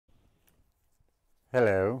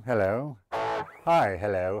Hello, hello. Hi,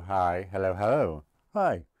 hello, hi, hello, hello.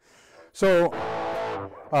 Hi. So,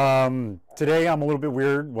 today I'm a little bit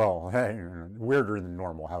weird. Well, weirder than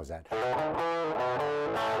normal. How's that?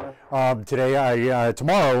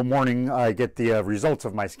 Tomorrow morning, I get the results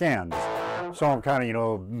of my scans. So I'm kind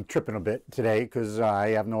of, tripping a bit today because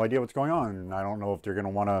I have no idea what's going on. I don't know if they're going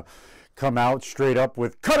to want to come out straight up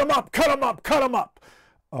with cut them up, cut them up, cut them up.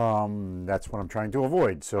 That's what I'm trying to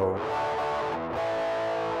avoid. So,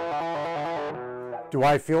 do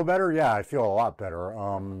I feel better? Yeah, I feel a lot better.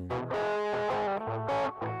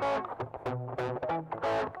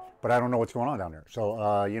 But I don't know what's going on down there.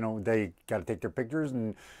 So, they got to take their pictures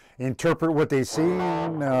and interpret what they see.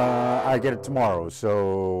 And, I get it tomorrow.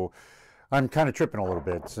 So I'm kind of tripping a little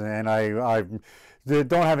bit. And I don't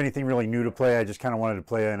have anything really new to play. I just kind of wanted to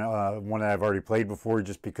play one that I've already played before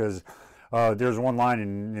just because there's one line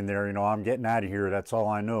in there, I'm getting out of here. That's all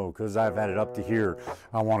I know because I've had it up to here.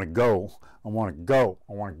 I want to go. I want to go.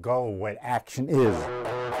 I want to go where action is.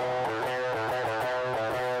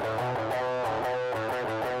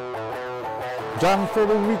 Driving for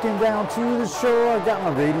the weekend down to the shore. I got my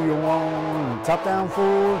radio on, top down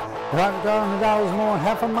full. $100 more than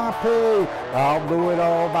half of my pay. I'll blow it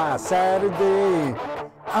all by Saturday.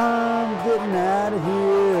 I'm getting out of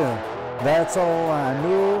here. That's all I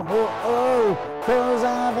know. Cause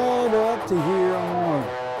I've had up to here.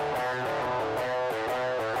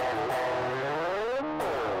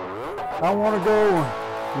 I wanna go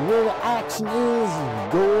where the action is.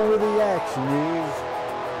 Go where the action is.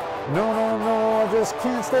 No, no, no, I just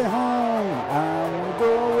can't stay home. I wanna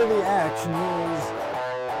go where the action is.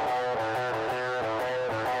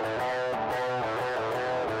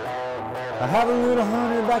 I had a little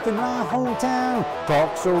honey back in my hometown.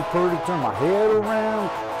 Talked so pretty, turned my head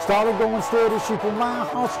around. Started going steady, she pulled my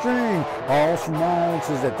heartstring. All she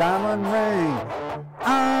wants is a diamond ring.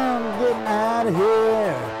 I'm getting out of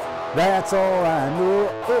here. That's all I know.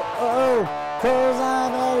 Cause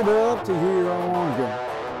I've had it up to here. I wanna go.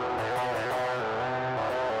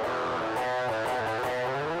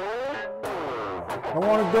 I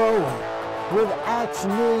wanna go where the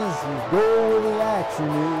action is. Go where the action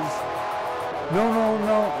is. No, no,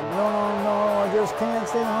 no, no, no, no, I just can't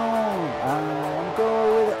stay home. I wanna go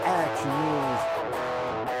where the action is.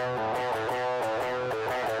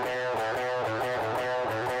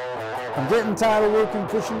 I'm getting tired of working,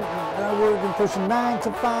 pushing 9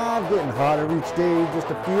 to 5, getting harder each day just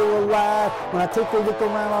to feel alive. When I take a look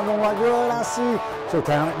around, I don't like what I see. So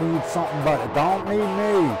talent needs something, but it don't need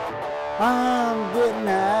me. I'm getting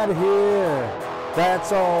out of here.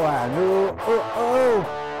 That's all I know.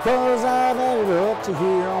 Cause I've had it up to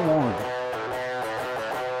here. I wanna go.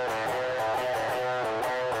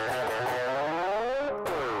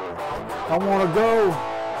 I wanna go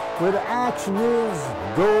where the action is.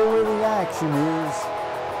 Go where the action is.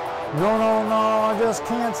 No, no, no, I just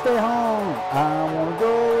can't stay home. I wanna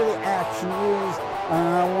go where the action is.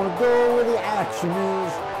 I wanna go where the action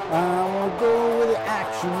is. I wanna go where the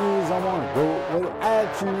action is. I wanna go where the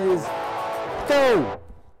action is. Go!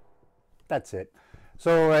 That's it.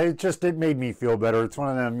 So it made me feel better. It's one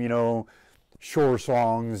of them, shore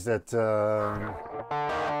songs that,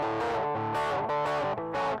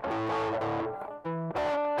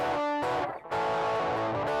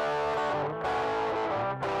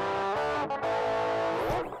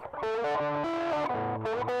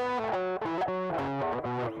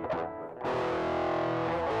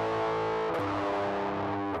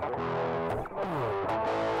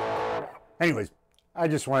 anyways, I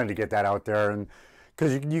just wanted to get that out there and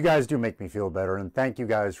because you guys do make me feel better, and thank you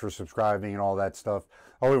guys for subscribing and all that stuff.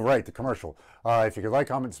 Oh, right, the commercial. If you could like,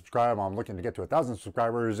 comment, subscribe, I'm looking to get to 1,000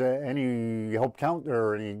 subscribers. Any help count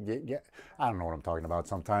or any? I don't know what I'm talking about.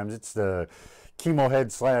 Sometimes it's the chemo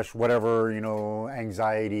head / whatever,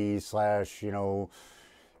 anxiety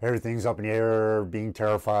 / everything's up in the air, being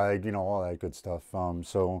terrified, all that good stuff.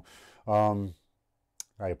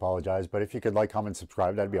 I apologize, but if you could like, comment,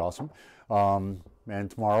 subscribe, that'd be awesome.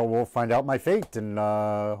 And tomorrow we'll find out my fate, and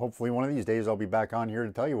hopefully one of these days I'll be back on here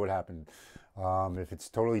to tell you what happened. If it's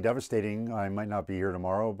totally devastating, I might not be here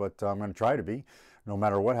tomorrow, but I'm going to try to be, no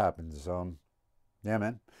matter what happens. Yeah,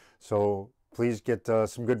 man. So please get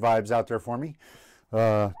some good vibes out there for me.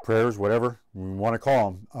 Prayers, whatever you want to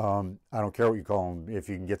call them. I don't care what you call them. If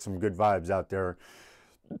you can get some good vibes out there,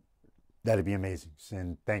 that'd be amazing.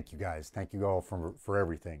 And thank you guys. Thank you all for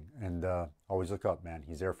everything. And always look up, man.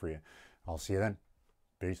 He's there for you. I'll see you then.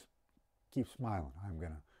 Peace. Keep smiling. I'm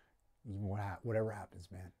gonna, even whatever happens,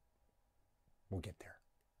 man, we'll get there.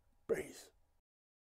 Peace.